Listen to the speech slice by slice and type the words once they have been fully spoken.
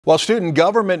While student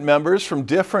government members from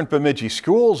different Bemidji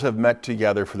schools have met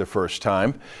together for the first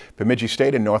time, Bemidji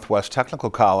State and Northwest Technical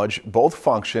College both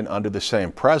function under the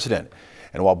same president.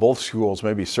 And while both schools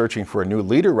may be searching for a new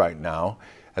leader right now,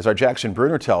 as our Jackson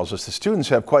Bruner tells us, the students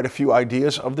have quite a few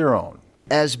ideas of their own.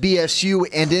 As BSU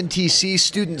and NTC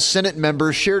Student Senate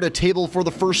members shared a table for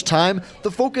the first time,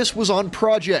 the focus was on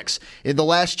projects. In the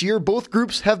last year, both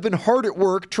groups have been hard at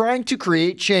work trying to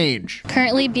create change.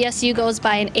 Currently, BSU goes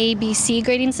by an ABC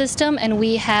grading system, and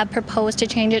we have proposed to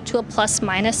change it to a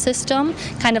plus-minus system,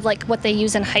 kind of like what they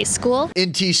use in high school.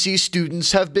 NTC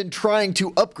students have been trying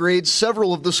to upgrade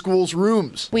several of the school's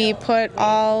rooms. We put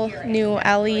all new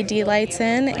LED lights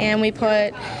in, and we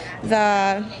put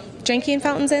the drinking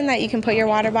fountains in that you can put your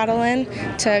water bottle in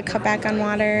to cut back on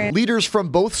water. Leaders from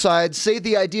both sides say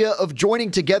the idea of joining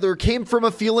together came from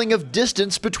a feeling of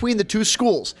distance between the two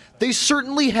schools. They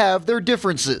certainly have their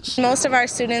differences. Most of our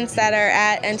students that are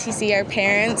at NTC are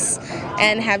parents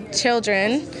and have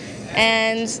children,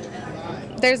 and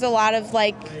there's a lot of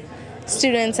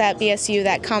students at BSU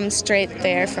that come straight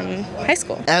there from high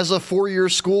school. As a four-year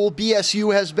school,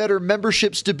 BSU has better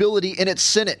membership stability in its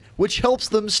Senate, which helps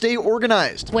them stay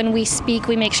organized. When we speak,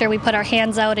 we make sure we put our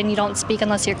hands out and you don't speak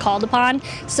unless you're called upon,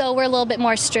 so we're a little bit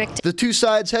more strict. The two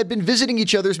sides had been visiting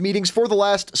each other's meetings for the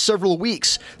last several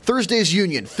weeks. Thursday's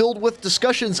union, filled with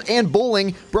discussions and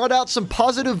bowling, brought out some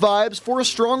positive vibes for a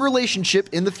strong relationship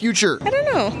in the future. I don't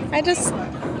know.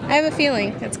 I have a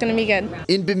feeling it's going to be good.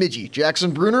 In Bemidji,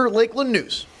 Jackson Bruner, Lakeland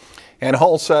News. And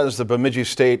Hull says the Bemidji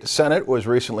State Senate was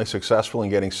recently successful in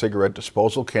getting cigarette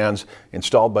disposal cans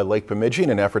installed by Lake Bemidji in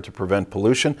an effort to prevent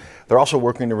pollution. They're also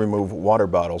working to remove water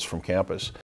bottles from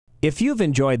campus. If you've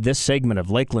enjoyed this segment of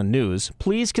Lakeland News,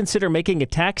 please consider making a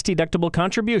tax-deductible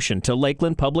contribution to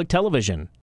Lakeland Public Television.